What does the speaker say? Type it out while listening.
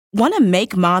Want to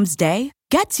make Mom's Day?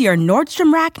 Get to your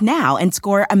Nordstrom Rack now and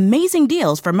score amazing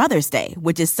deals for Mother's Day,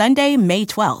 which is Sunday, May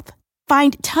 12th.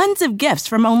 Find tons of gifts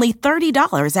from only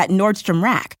 $30 at Nordstrom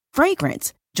Rack.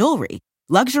 Fragrance, jewelry,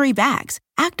 luxury bags,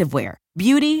 activewear,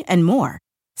 beauty, and more.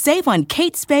 Save on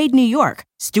Kate Spade New York,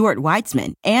 Stuart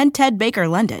Weitzman, and Ted Baker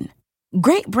London.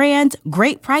 Great brands,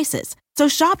 great prices. So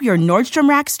shop your Nordstrom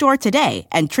Rack store today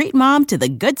and treat Mom to the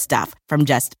good stuff from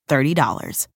just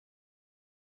 $30.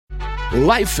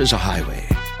 Life is a highway,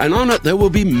 and on it there will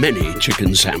be many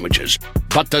chicken sandwiches.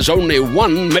 But there's only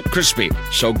one McCrispy.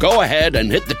 So go ahead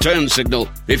and hit the turn signal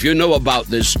if you know about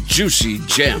this juicy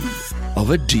gem of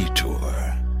a detour.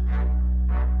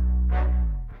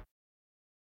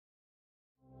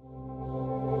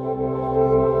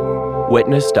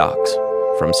 Witness Docs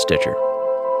from Stitcher.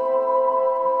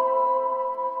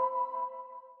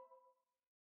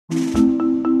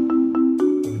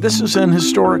 This is an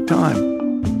historic time.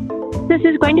 This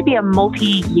is going to be a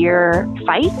multi-year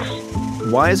fight.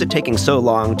 Why is it taking so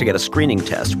long to get a screening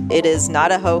test? It is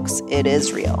not a hoax. It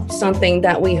is real. Something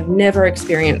that we have never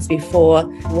experienced before.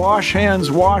 Wash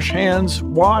hands, wash hands,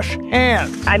 wash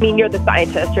hands. I mean, you're the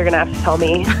scientist. You're going to have to tell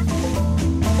me.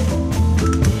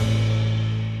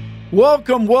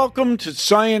 Welcome to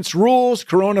Science Rules,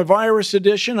 Coronavirus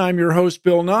Edition. I'm your host,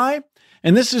 Bill Nye,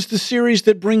 and this is the series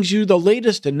that brings you the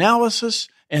latest analysis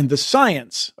and the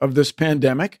science of this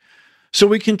pandemic so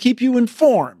we can keep you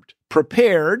informed,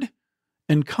 prepared,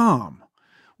 and calm.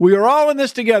 We are all in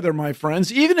this together, my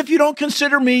friends. Even if you don't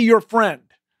consider me your friend,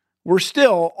 we're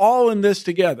still all in this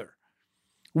together.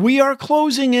 We are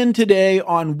closing in today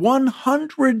on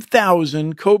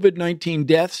 100,000 COVID-19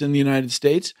 deaths in the United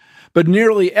States, but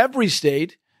nearly every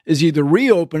state is either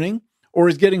reopening or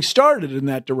is getting started in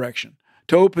that direction.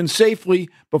 To open safely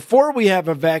before we have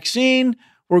a vaccine,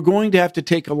 we're going to have to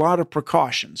take a lot of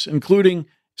precautions, including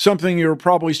something you're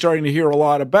probably starting to hear a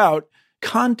lot about,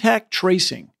 contact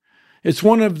tracing. It's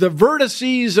one of the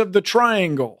vertices of the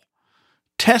triangle.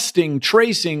 Testing,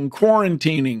 tracing,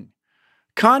 quarantining.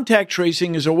 Contact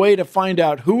tracing is a way to find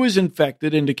out who is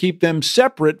infected and to keep them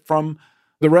separate from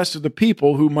the rest of the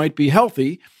people who might be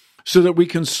healthy so that we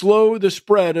can slow the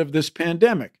spread of this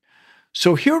pandemic.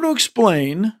 So here to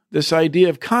explain this idea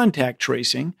of contact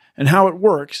tracing and how it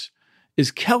works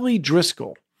is Kelly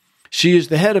Driscoll. She is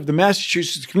the head of the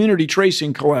Massachusetts Community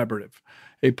Tracing Collaborative,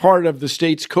 a part of the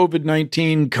state's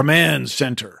COVID-19 Command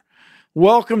Center.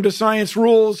 Welcome to Science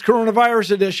Rules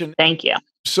Coronavirus Edition. Thank you.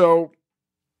 So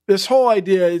this whole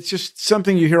idea, it's just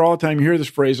something you hear all the time. You hear this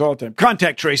phrase all the time.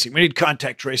 Contact tracing. We need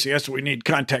contact tracing. That's what we need,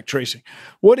 contact tracing.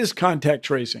 What is contact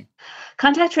tracing?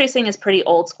 Contact tracing is pretty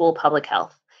old school public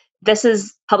health. This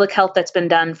is public health that's been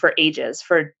done for ages,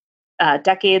 for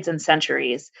decades and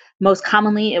centuries. Most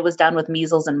commonly, it was done with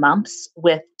measles and mumps,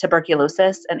 with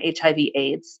tuberculosis and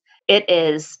HIV/AIDS. It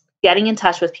is getting in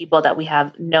touch with people that we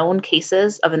have known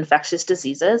cases of infectious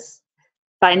diseases,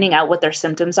 finding out what their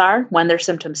symptoms are, when their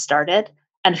symptoms started,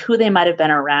 and who they might have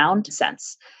been around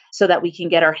since, so that we can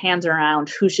get our hands around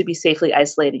who should be safely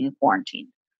isolating and quarantined.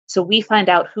 So we find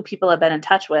out who people have been in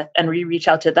touch with, and we reach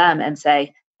out to them and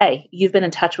say, hey, you've been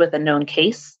in touch with a known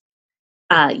case.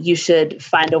 You should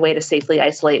find a way to safely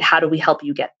isolate. How do we help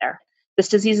you get there? This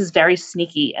disease is very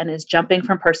sneaky and is jumping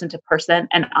from person to person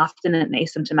and often in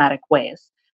asymptomatic ways.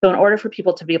 So in order for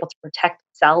people to be able to protect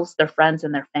themselves, their friends,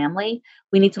 and their family,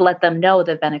 we need to let them know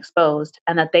they've been exposed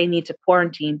and that they need to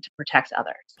quarantine to protect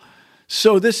others.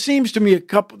 So this seems to me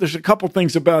there's a couple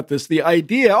things about this. The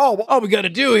idea, all we got to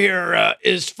do here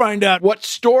is find out what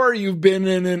store you've been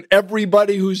in and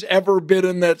everybody who's ever been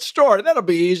in that store. That'll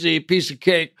be easy, piece of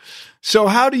cake. So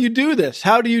how do you do this?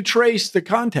 How do you trace the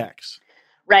contacts?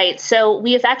 Right. So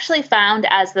we have actually found,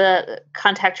 as the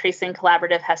Contact Tracing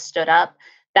Collaborative has stood up,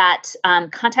 that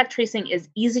contact tracing is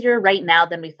easier right now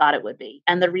than we thought it would be.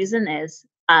 And the reason is,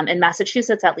 in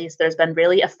Massachusetts at least, there's been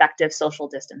really effective social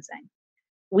distancing.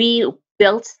 We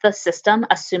built the system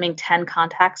assuming 10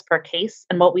 contacts per case.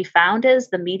 And what we found is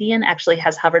the median actually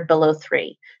has hovered below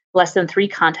 3, less than 3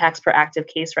 contacts per active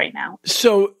case right now.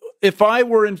 So if I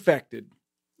were infected,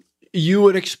 you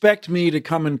would expect me to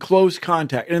come in close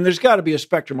contact. And there's got to be a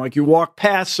spectrum. Like you walk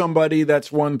past somebody, that's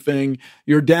one thing.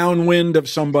 You're downwind of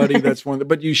somebody, that's one thing.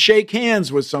 But you shake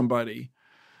hands with somebody,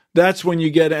 that's when you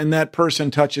get, and that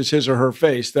person touches his or her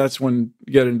face, that's when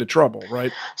you get into trouble,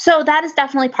 right? So that is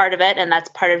definitely part of it. And that's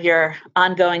part of your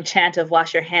ongoing chant of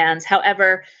wash your hands.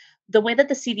 However, the way that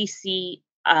the CDC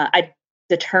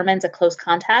determines a close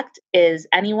contact is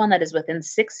anyone that is within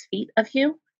 6 feet of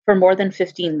you for more than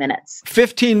 15 minutes.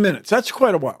 15 minutes. That's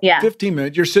quite a while. Yeah. 15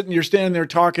 minutes. You're standing there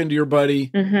talking to your buddy.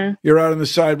 Mm-hmm. You're out on the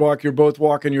sidewalk. You're both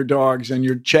walking your dogs and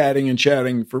you're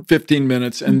chatting for 15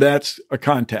 minutes. And that's a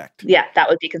contact. Yeah, that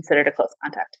would be considered a close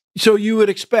contact. So you would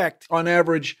expect, on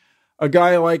average, a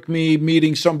guy like me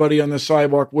meeting somebody on the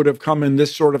sidewalk would have come in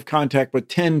this sort of contact with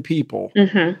 10 people.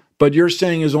 Mm-hmm. But you're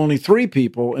saying is only 3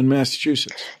 people in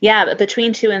Massachusetts. Yeah, but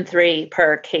between 2 and 3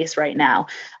 per case right now.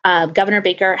 Governor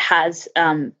Baker has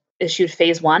issued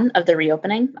phase 1 of the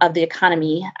reopening of the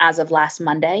economy as of last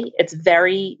Monday. It's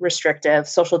very restrictive.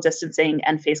 Social distancing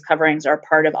and face coverings are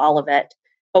part of all of it.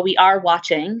 But we are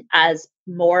watching as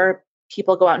more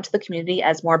people go out into the community,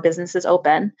 as more businesses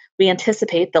open. We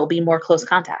anticipate there'll be more close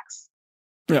contacts.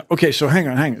 Yeah. Okay. So hang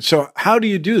on. So how do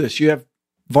you do this? You have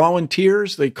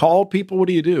volunteers? They call people? What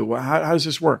do you do? How does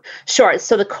this work? Sure.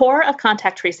 So the core of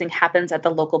contact tracing happens at the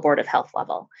local board of health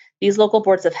level. These local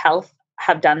boards of health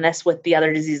have done this with the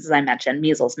other diseases I mentioned,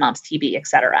 measles, mumps, TB, et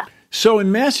cetera. So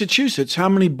in Massachusetts, how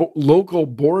many local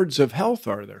boards of health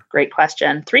are there? Great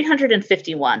question.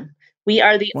 351. We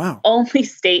are the only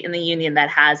state in the union that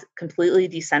has completely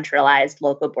decentralized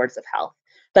local boards of health.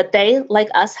 But they, like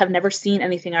us, have never seen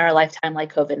anything in our lifetime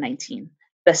like COVID-19.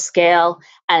 The scale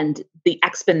and the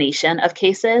explanation of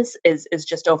cases is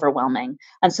just overwhelming.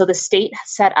 And so the state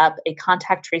set up a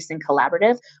contact tracing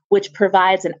collaborative, which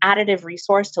provides an additive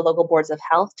resource to local boards of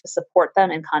health to support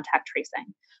them in contact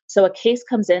tracing. So a case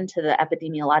comes into the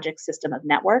epidemiologic system of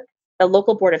network. The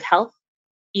local board of health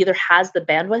either has the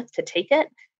bandwidth to take it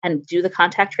and do the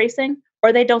contact tracing,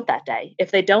 or they don't that day.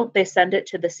 If they don't, they send it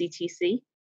to the CTC,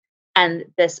 and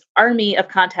this army of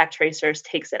contact tracers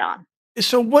takes it on.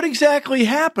 So what exactly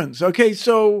happens? Okay,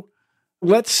 so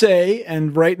let's say,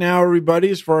 and right now, everybody,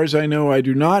 as far as I know, I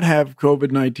do not have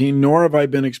COVID-19, nor have I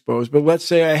been exposed, but let's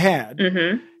say I had,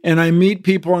 and I meet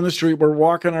people on the street, we're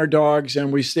walking our dogs,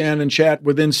 and we stand and chat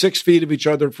within 6 feet of each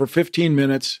other for 15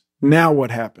 minutes. Now what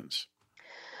happens?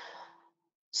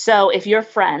 So if your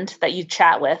friend that you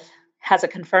chat with has a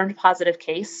confirmed positive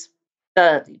case,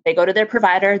 they go to their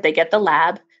provider, they get the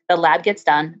lab gets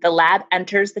done, the lab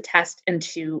enters the test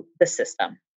into the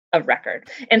system of record.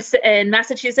 In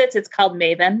Massachusetts, it's called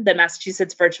MAVEN, the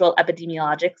Massachusetts Virtual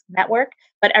Epidemiologic Network,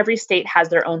 but every state has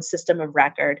their own system of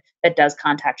record that does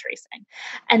contact tracing.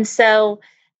 And so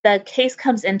the case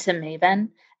comes into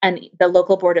MAVEN, and the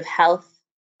local board of health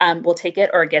will take it,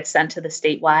 or it gets sent to the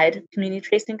statewide community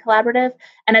tracing collaborative.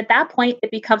 And at that point,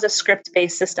 it becomes a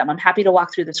script-based system. I'm happy to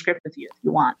walk through the script with you if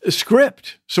you want. A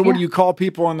script? So what do you call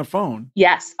people on the phone?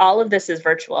 Yes, all of this is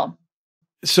virtual.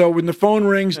 So when the phone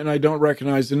rings and I don't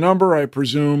recognize the number, I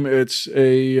presume it's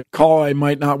a call I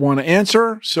might not want to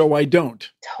answer, so I don't.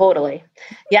 Totally.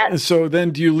 Yeah. So then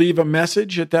do you leave a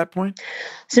message at that point?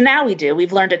 So now we do.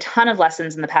 We've learned a ton of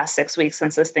lessons in the past 6 weeks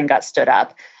since this thing got stood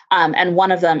up. And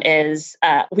one of them is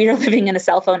we are living in a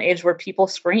cell phone age where people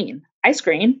screen. I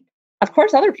screen. Of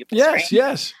course, other people screen.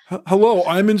 Yes. Hello,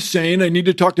 I'm insane. I need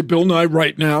to talk to Bill Nye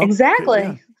right now. Exactly.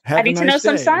 Yeah. I need to know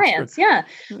some science. Yeah.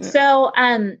 So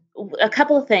a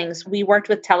couple of things. We worked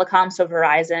with telecom, so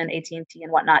Verizon, AT&T,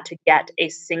 and whatnot, to get a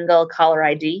single caller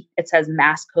ID. It says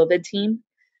Mass COVID Team.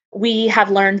 We have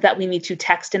learned that we need to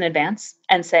text in advance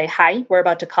and say, hi, we're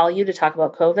about to call you to talk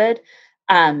about COVID.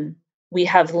 We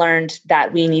have learned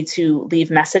that we need to leave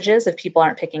messages if people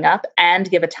aren't picking up and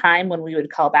give a time when we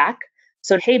would call back.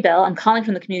 So, hey, Bill, I'm calling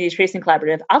from the Community Tracing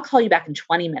Collaborative. I'll call you back in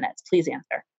 20 minutes. Please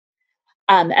answer.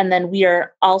 And then we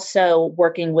are also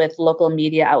working with local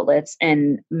media outlets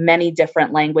in many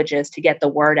different languages to get the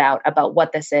word out about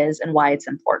what this is and why it's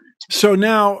important. So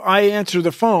now I answer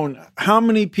the phone. How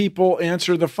many people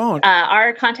answer the phone?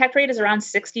 Our contact rate is around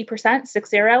 60%,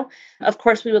 60. Of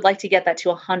course, we would like to get that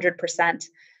to 100%.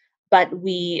 But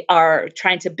we are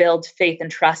trying to build faith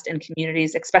and trust in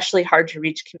communities, especially hard to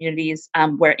reach communities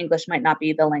where English might not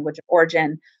be the language of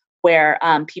origin, where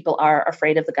people are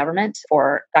afraid of the government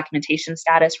for documentation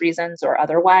status reasons or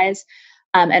otherwise,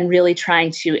 and really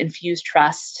trying to infuse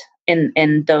trust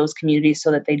in those communities so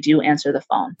that they do answer the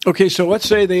phone. Okay, so let's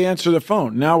say they answer the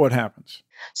phone. Now what happens?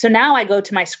 So now I go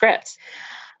to my script.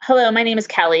 Hello, my name is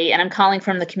Kelly, and I'm calling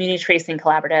from the Community Tracing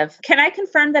Collaborative. Can I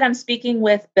confirm that I'm speaking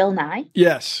with Bill Nye?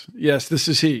 Yes, this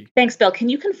is he. Thanks, Bill. Can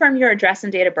you confirm your address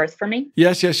and date of birth for me?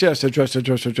 Yes. Address,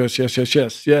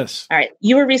 yes. All right.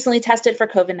 You were recently tested for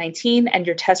COVID-19, and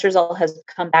your test result has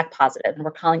come back positive. And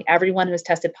we're calling everyone who has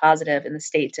tested positive in the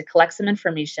state to collect some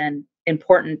information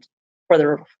important for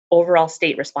the overall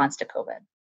state response to COVID.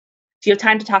 Do you have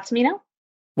time to talk to me now?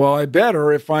 Well, I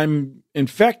better if I'm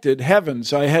infected.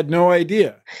 Heavens, I had no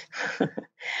idea.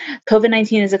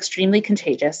 COVID-19 is extremely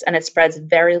contagious, and it spreads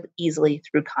very easily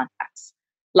through contacts.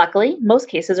 Luckily, most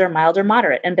cases are mild or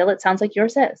moderate, and Bill, it sounds like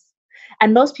yours is.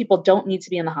 And most people don't need to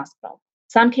be in the hospital.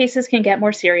 Some cases can get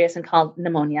more serious and called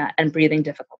pneumonia and breathing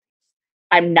difficulties.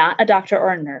 I'm not a doctor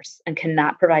or a nurse and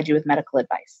cannot provide you with medical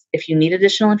advice. If you need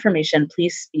additional information,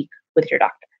 please speak with your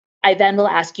doctor. I then will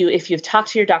ask you if you've talked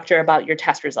to your doctor about your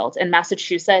test results. In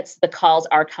Massachusetts, the calls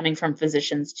are coming from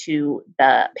physicians to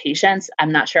the patients.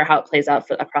 I'm not sure how it plays out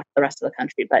across the rest of the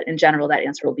country, but in general, that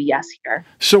answer will be yes here.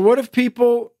 So what if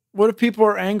people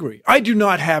are angry? I do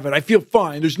not have it. I feel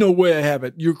fine. There's no way I have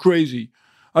it. You're crazy.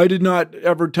 I did not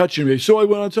ever touch anybody. So I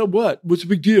went on to what? What's the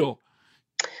big deal?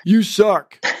 You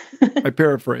suck. I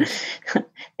paraphrase.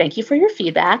 Thank you for your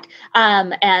feedback.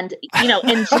 And,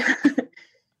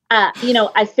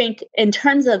 I think in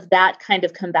terms of that kind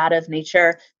of combative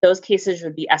nature, those cases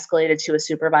would be escalated to a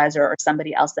supervisor or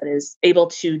somebody else that is able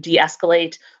to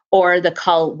de-escalate, or the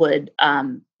call would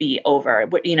be over.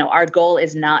 Our goal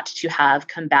is not to have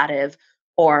combative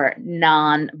or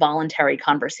non-voluntary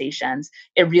conversations.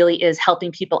 It really is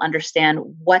helping people understand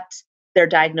what their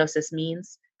diagnosis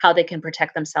means, how they can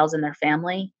protect themselves and their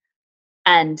family,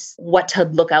 and what to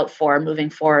look out for moving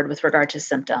forward with regard to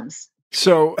symptoms.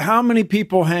 So how many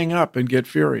people hang up and get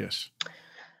furious?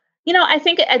 I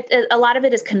think a lot of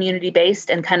it is community-based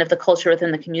and kind of the culture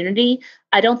within the community.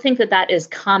 I don't think that is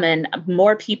common.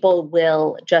 More people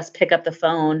will just pick up the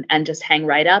phone and just hang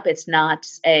right up. It's not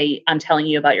I'm telling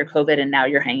you about your COVID and now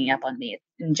you're hanging up on me.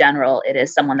 In general, it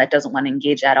is someone that doesn't want to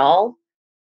engage at all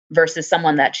versus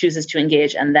someone that chooses to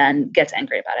engage and then gets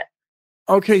angry about it.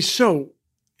 Okay, so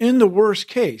in the worst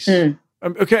case,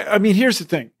 here's the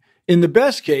thing. In the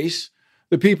best case,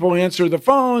 the people answer the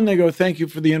phone. They go, "Thank you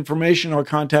for the information. I'll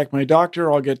contact my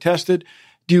doctor. I'll get tested."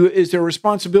 Is there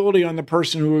responsibility on the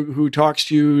person who talks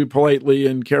to you politely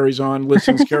and carries on,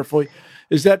 listens carefully?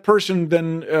 Is that person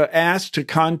then asked to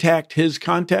contact his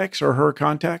contacts or her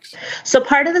contacts? So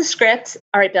part of the script,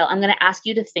 all right, Bill, I'm going to ask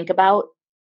you to think about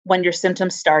when your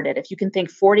symptoms started. If you can think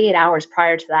 48 hours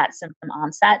prior to that symptom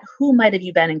onset, who might have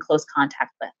you been in close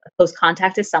contact with? A close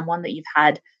contact is someone that you've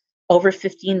had over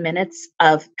 15 minutes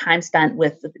of time spent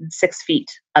within 6 feet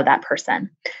of that person.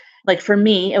 Like for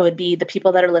me, it would be the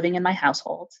people that are living in my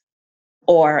household.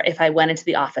 Or if I went into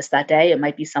the office that day, it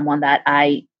might be someone that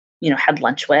I, had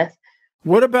lunch with.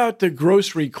 What about the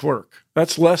grocery clerk?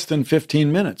 That's less than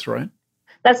 15 minutes, right?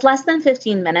 That's less than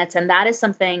 15 minutes. And that is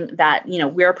something that,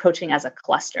 we're approaching as a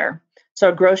cluster. So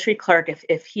a grocery clerk,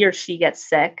 if he or she gets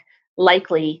sick,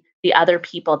 likely the other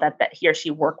people that he or she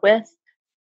work with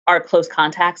are close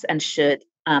contacts and should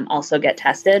also get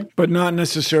tested. But not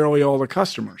necessarily all the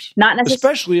customers. Not necessarily.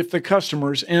 Especially if the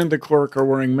customers and the clerk are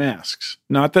wearing masks.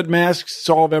 Not that masks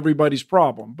solve everybody's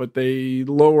problem, but they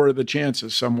lower the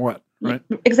chances somewhat, right?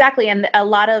 Exactly. And a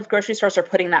lot of grocery stores are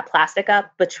putting that plastic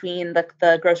up between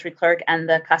the grocery clerk and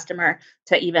the customer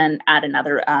to even add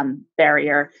another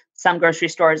barrier. Some grocery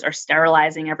stores are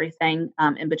sterilizing everything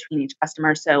in between each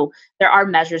customer. So there are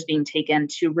measures being taken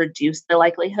to reduce the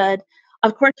likelihood.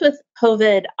 Of course, with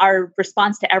COVID, our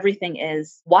response to everything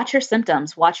is watch your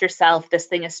symptoms, watch yourself. This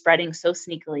thing is spreading so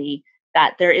sneakily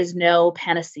that there is no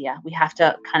panacea. We have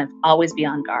to kind of always be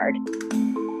on guard.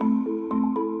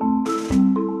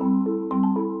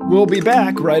 We'll be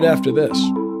back right after this.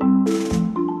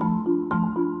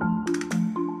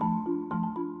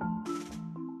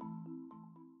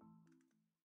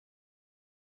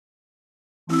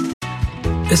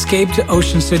 Escape to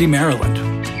Ocean City, Maryland,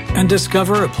 and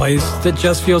discover a place that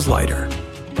just feels lighter,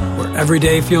 where every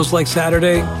day feels like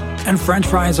Saturday and French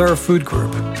fries are a food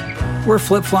group, where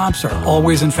flip-flops are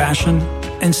always in fashion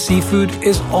and seafood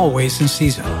is always in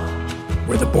season,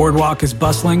 where the boardwalk is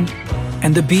bustling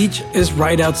and the beach is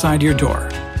right outside your door,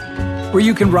 where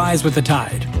you can rise with the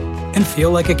tide and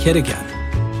feel like a kid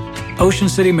again. Ocean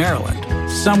City, Maryland,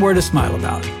 somewhere to smile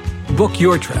about. Book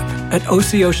your trip at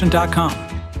OCOcean.com.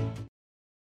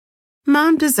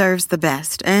 Mom deserves the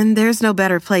best, and there's no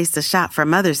better place to shop for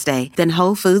Mother's Day than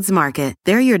Whole Foods Market.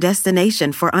 They're your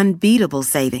destination for unbeatable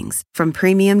savings, from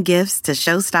premium gifts to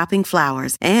show-stopping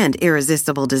flowers and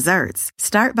irresistible desserts.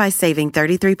 Start by saving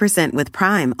 33% with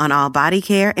Prime on all body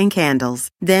care and candles.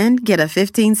 Then get a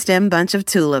 15-stem bunch of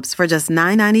tulips for just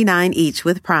 $9.99 each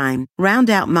with Prime. Round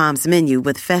out Mom's menu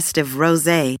with festive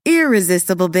rosé,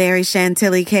 irresistible berry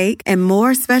chantilly cake, and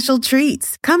more special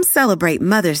treats. Come celebrate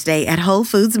Mother's Day at Whole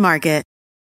Foods Market.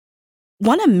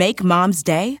 Want to make Mom's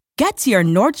Day? Get to your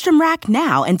Nordstrom Rack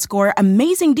now and score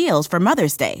amazing deals for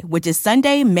Mother's Day, which is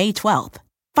Sunday, May 12th.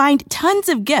 Find tons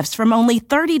of gifts from only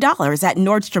 $30 at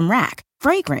Nordstrom Rack.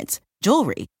 Fragrance,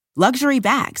 jewelry, luxury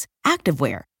bags,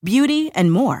 activewear, beauty,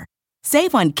 and more.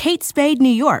 Save on Kate Spade New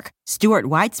York, Stuart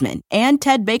Weitzman, and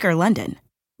Ted Baker London.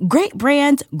 Great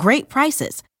brands, great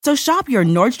prices. So shop your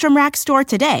Nordstrom Rack store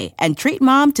today and treat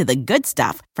Mom to the good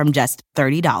stuff from just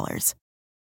 $30.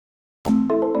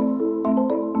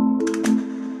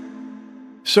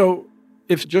 So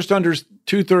if just under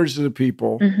 2/3 of the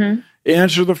people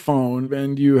answer the phone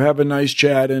and you have a nice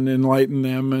chat and enlighten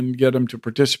them and get them to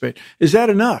participate, is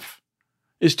that enough?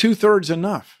 Is 2/3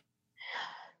 enough?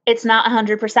 It's not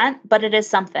 100%, but it is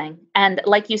something. And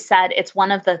like you said, it's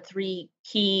one of the three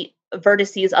key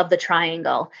vertices of the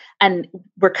triangle. And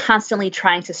we're constantly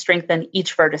trying to strengthen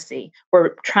each vertice.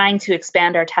 We're trying to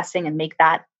expand our testing and make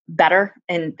that better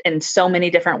in so many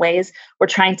different ways. We're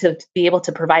trying to be able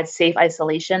to provide safe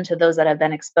isolation to those that have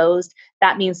been exposed.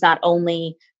 That means not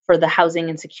only for the housing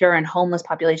insecure and homeless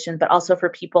population, but also for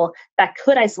people that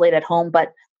could isolate at home,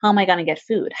 but how am I going to get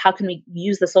food? How can we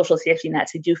use the social safety net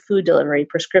to do food delivery,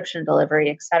 prescription delivery,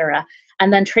 et cetera?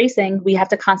 And then tracing, we have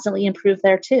to constantly improve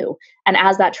there too. And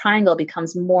as that triangle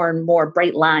becomes more and more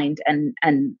bright lined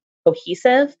and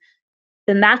cohesive,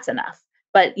 then that's enough.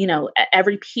 But,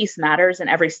 every piece matters and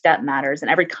every step matters, and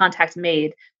every contact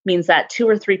made means that 2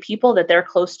 or 3 people that they're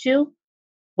close to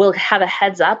will have a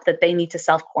heads up that they need to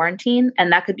self-quarantine,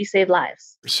 and that could be saved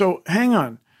lives. So hang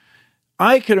on.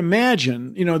 I could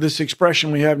imagine, this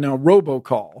expression we have now,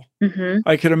 robocall.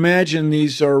 I could imagine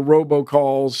these are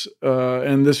robocalls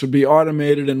and this would be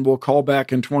automated and we'll call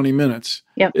back in 20 minutes.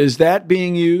 Yep. Is that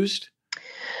being used?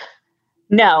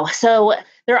 No. So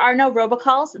there are no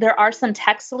robocalls. There are some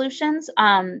text solutions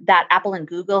that Apple and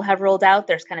Google have rolled out.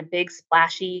 There's kind of big,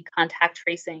 splashy contact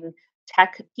tracing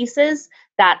tech pieces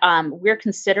that we're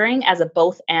considering as a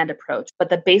both and approach. But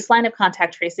the baseline of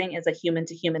contact tracing is a human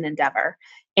to human endeavor.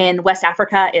 In West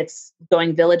Africa, it's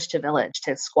going village to village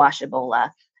to squash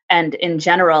Ebola. And in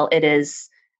general, it is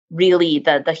really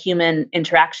the human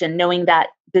interaction, knowing that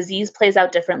disease plays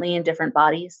out differently in different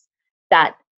bodies,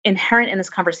 that inherent in this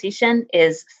conversation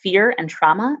is fear and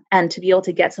trauma. And to be able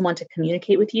to get someone to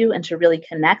communicate with you and to really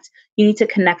connect, you need to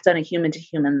connect on a human to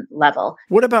human level.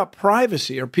 What about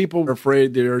privacy? Are people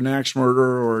afraid they're an axe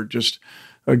murderer or just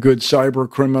a good cyber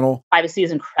criminal? Privacy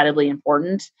is incredibly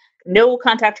important. No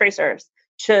contact tracers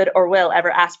should or will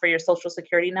ever ask for your social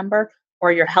security number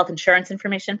or your health insurance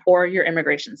information or your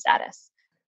immigration status.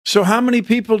 So how many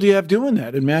people do you have doing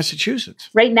that in Massachusetts?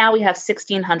 Right now, we have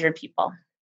 1,600 people.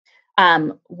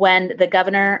 When the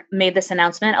governor made this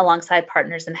announcement alongside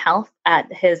Partners in Health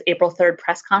at his April 3rd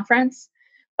press conference,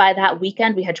 by that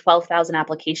weekend, we had 12,000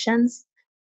 applications.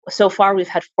 So far, we've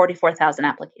had 44,000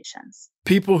 applications.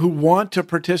 People who want to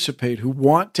participate, who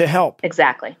want to help.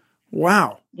 Exactly.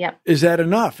 Wow. Yep. Is that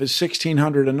enough? Is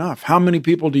 1,600 enough? How many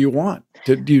people do you want?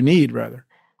 Do you need, rather?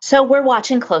 So we're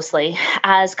watching closely.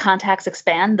 As contacts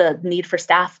expand, the need for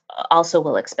staff also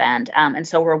will expand. And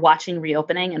so we're watching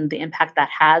reopening and the impact that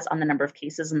has on the number of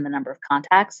cases and the number of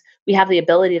contacts. We have the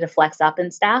ability to flex up in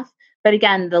staff. But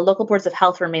again, the local boards of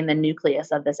health remain the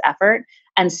nucleus of this effort.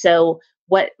 And so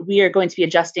what we are going to be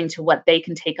adjusting to what they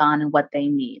can take on and what they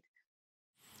need.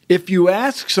 If you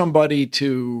ask somebody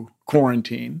to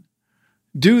quarantine,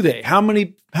 do they? How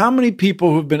many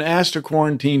people who've been asked to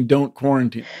quarantine don't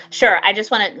quarantine? Sure. I just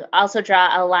want to also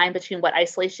draw a line between what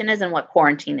isolation is and what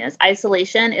quarantine is.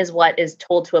 Isolation is what is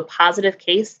told to a positive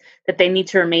case that they need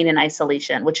to remain in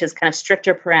isolation, which is kind of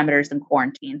stricter parameters than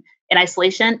quarantine. In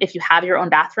isolation, if you have your own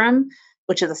bathroom,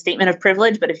 which is a statement of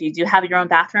privilege, but if you do have your own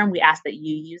bathroom, we ask that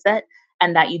you use it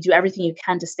and that you do everything you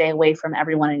can to stay away from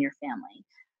everyone in your family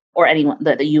or anyone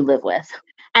that you live with.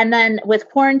 And then with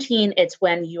quarantine, it's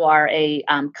when you are a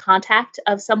contact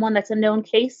of someone that's a known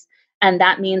case. And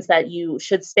that means that you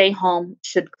should stay home,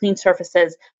 should clean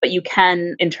surfaces, but you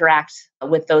can interact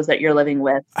with those that you're living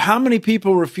with. How many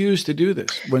people refuse to do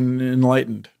this when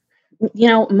enlightened?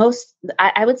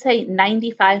 I would say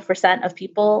 95% of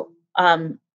people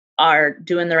are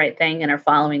doing the right thing and are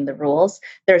following the rules.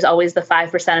 There's always the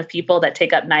 5% of people that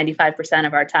take up 95%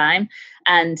 of our time.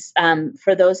 And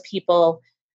for those people,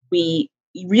 we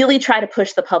really try to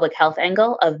push the public health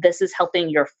angle of this is helping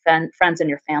your friends and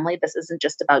your family. This isn't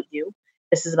just about you.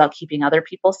 This is about keeping other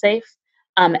people safe.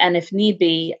 And if need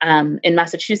be, in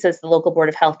Massachusetts, the local board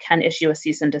of health can issue a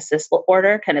cease and desist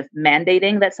order, kind of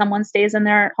mandating that someone stays in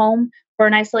their home for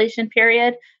an isolation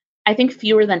period. I think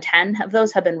fewer than 10 of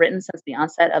those have been written since the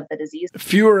onset of the disease.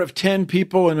 Fewer of 10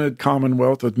 people in a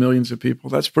commonwealth with millions of people.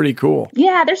 That's pretty cool.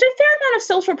 Yeah, there's a fair amount of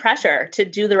social pressure to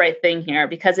do the right thing here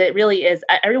because it really is,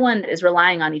 everyone is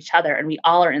relying on each other and we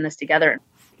all are in this together.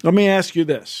 Let me ask you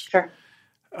this. Sure.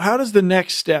 How does the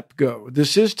next step go?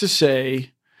 This is to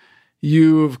say,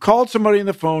 you've called somebody on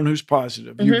the phone who's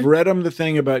positive. Mm-hmm. You've read them the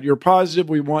thing about you're positive,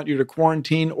 we want you to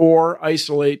quarantine or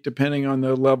isolate depending on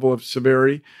the level of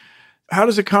severity. how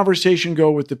does a conversation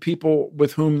go with the people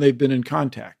with whom they've been in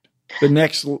contact? The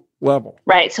next level.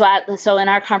 Right. So in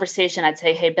our conversation, I'd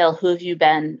say, hey, Bill, who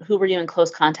were you in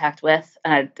close contact with?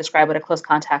 And I'd describe what a close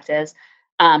contact is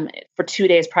for 2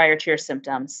 days prior to your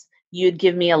symptoms. You'd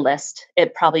give me a list.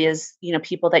 It probably is,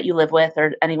 people that you live with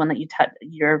or anyone that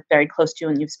you're very close to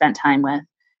and you've spent time with.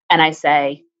 And I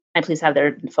say, can I please have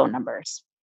their phone numbers?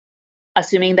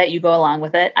 Assuming that you go along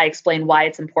with it, I explain why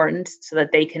it's important so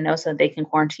that they can know, so that they can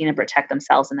quarantine and protect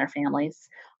themselves and their families.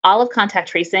 All of contact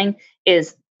tracing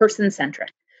is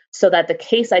person-centric, so that the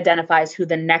case identifies who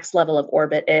the next level of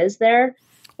orbit is there.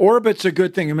 Orbit's a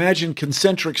good thing. Imagine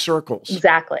concentric circles.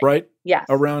 Exactly. Right? Yes.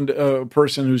 Around a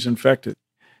person who's infected.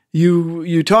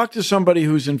 You talk to somebody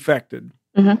who's infected,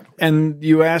 and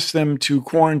you ask them to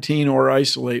quarantine or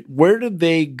isolate. Where do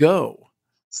they go?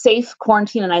 Safe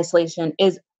quarantine and isolation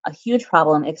is a huge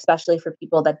problem, especially for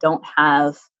people that don't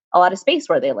have a lot of space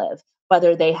where they live,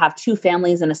 whether they have two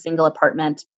families in a single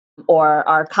apartment or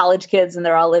are college kids and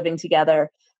they're all living together.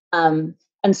 And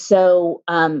so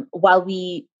while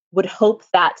we would hope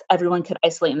that everyone could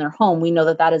isolate in their home, we know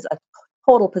that that is a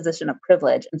total position of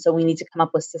privilege. And so we need to come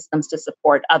up with systems to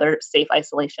support other safe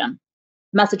isolation.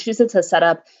 Massachusetts has set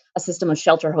up a system of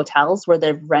shelter hotels where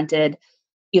they've rented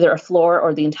either a floor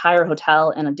or the entire hotel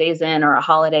in a Days Inn or a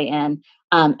Holiday Inn.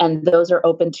 And those are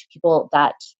open to people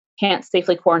that can't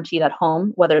safely quarantine at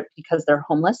home, whether because they're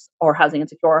homeless or housing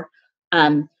insecure,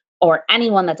 or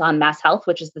anyone that's on Mass Health,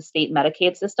 which is the state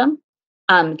Medicaid system,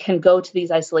 can go to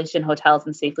these isolation hotels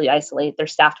and safely isolate. They're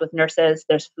staffed with nurses,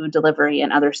 there's food delivery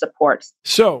and other supports.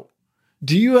 So,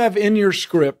 do you have in your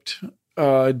script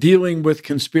dealing with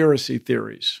conspiracy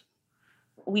theories?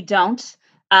 We don't.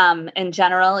 In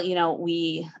general,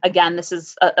 this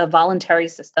is a voluntary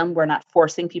system. We're not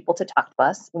forcing people to talk to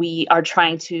us. We are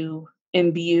trying to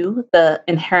imbue the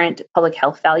inherent public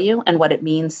health value and what it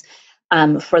means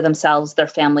for themselves, their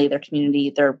family, their community,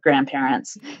 their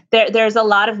grandparents. There's a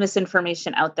lot of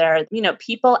misinformation out there.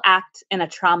 People act in a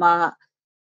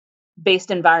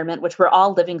trauma-based environment, which we're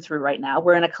all living through right now.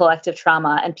 We're in a collective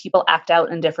trauma and people act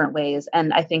out in different ways.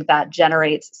 And I think that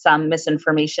generates some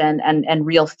misinformation and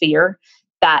real fear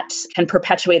that can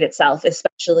perpetuate itself,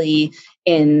 especially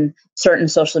in certain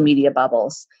social media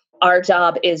bubbles. Our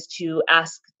job is to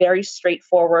ask very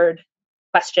straightforward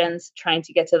questions, trying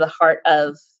to get to the heart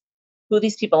of who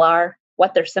these people are,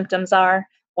 what their symptoms are,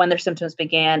 when their symptoms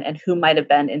began, and who might have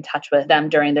been in touch with them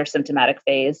during their symptomatic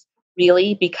phase.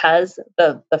 Really, because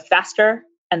the faster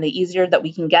and the easier that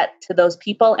we can get to those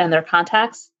people and their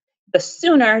contacts, the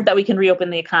sooner that we can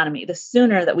reopen the economy, the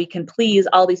sooner that we can please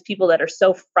all these people that are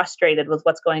so frustrated with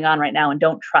what's going on right now and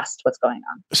don't trust what's going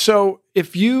on. So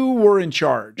if you were in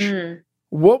charge,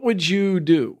 what would you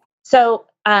do? So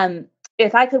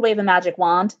if I could wave a magic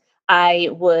wand, I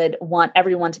would want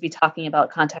everyone to be talking about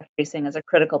contact tracing as a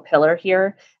critical pillar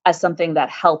here, as something that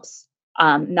helps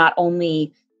not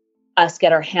only us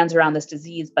get our hands around this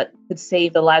disease, but could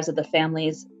save the lives of the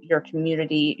families, your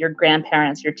community, your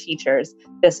grandparents, your teachers.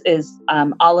 This is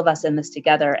all of us in this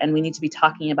together, and we need to be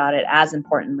talking about it as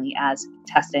importantly as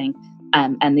testing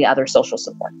and the other social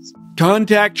supports.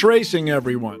 Contact tracing,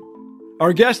 everyone.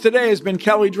 Our guest today has been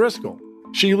Kelly Driscoll.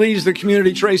 She leads the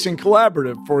Community Tracing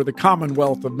Collaborative for the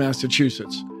Commonwealth of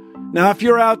Massachusetts. Now, if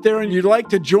you're out there and you'd like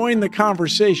to join the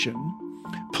conversation,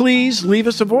 please leave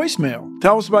us a voicemail.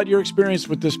 Tell us about your experience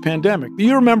with this pandemic. Do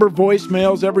you remember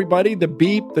voicemails, everybody? The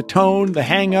beep, the tone, the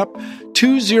hang-up.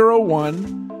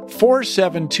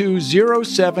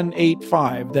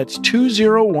 201-472-0785. That's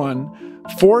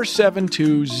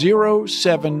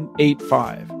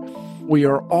 201-472-0785. We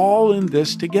are all in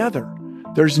this together.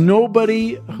 There's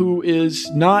nobody who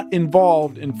is not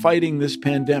involved in fighting this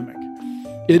pandemic.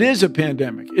 It is a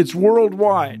pandemic. It's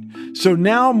worldwide. So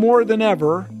now more than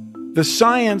ever, the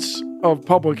science of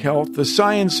public health, the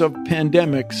science of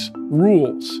pandemics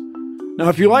rules. Now,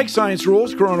 if you like Science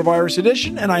Rules, Coronavirus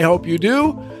Edition, and I hope you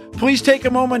do, please take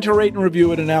a moment to rate and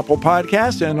review it in Apple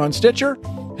Podcasts and on Stitcher.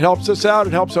 It helps us out.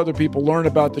 It helps other people learn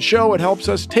about the show. It helps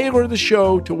us tailor the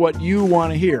show to what you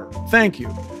want to hear. Thank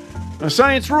you. Now,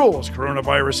 Science Rules,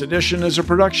 Coronavirus Edition is a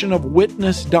production of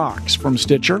Witness Docs from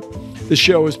Stitcher. The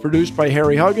show is produced by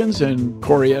Harry Huggins and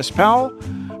Corey S. Powell.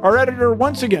 Our editor,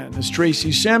 once again, is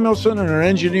Tracy Samuelson, and our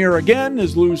engineer, again,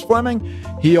 is Luz Fleming.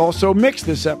 He also mixed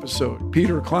this episode.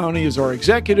 Peter Clowney is our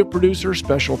executive producer.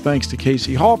 Special thanks to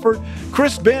Casey Halford.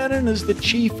 Chris Bannon is the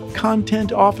chief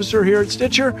content officer here at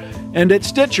Stitcher. And at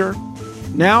Stitcher,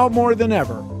 now more than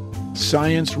ever,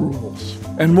 science rules.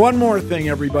 And one more thing,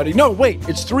 everybody. No, wait,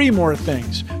 it's three more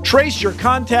things. Trace your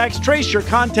contacts, trace your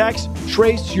contacts,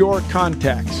 trace your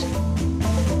contacts.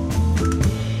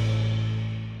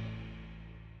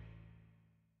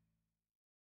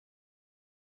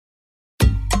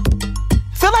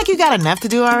 Feel like you got enough to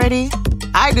do already?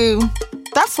 I do.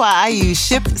 That's why I use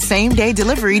Shipt same-day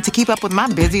delivery to keep up with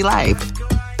my busy life.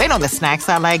 They know the snacks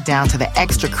I like down to the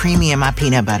extra creamy in my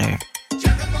peanut butter.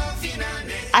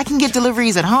 I can get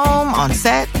deliveries at home, on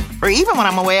set, or even when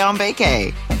I'm away on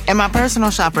vacay. And my personal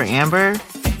shopper, Amber,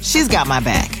 she's got my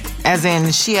back. As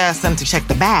in, she asks them to check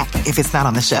the back if it's not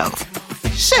on the shelf.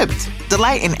 Shipt.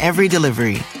 Delight in every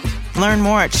delivery. Learn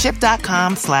more at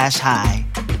shipt.com/hi.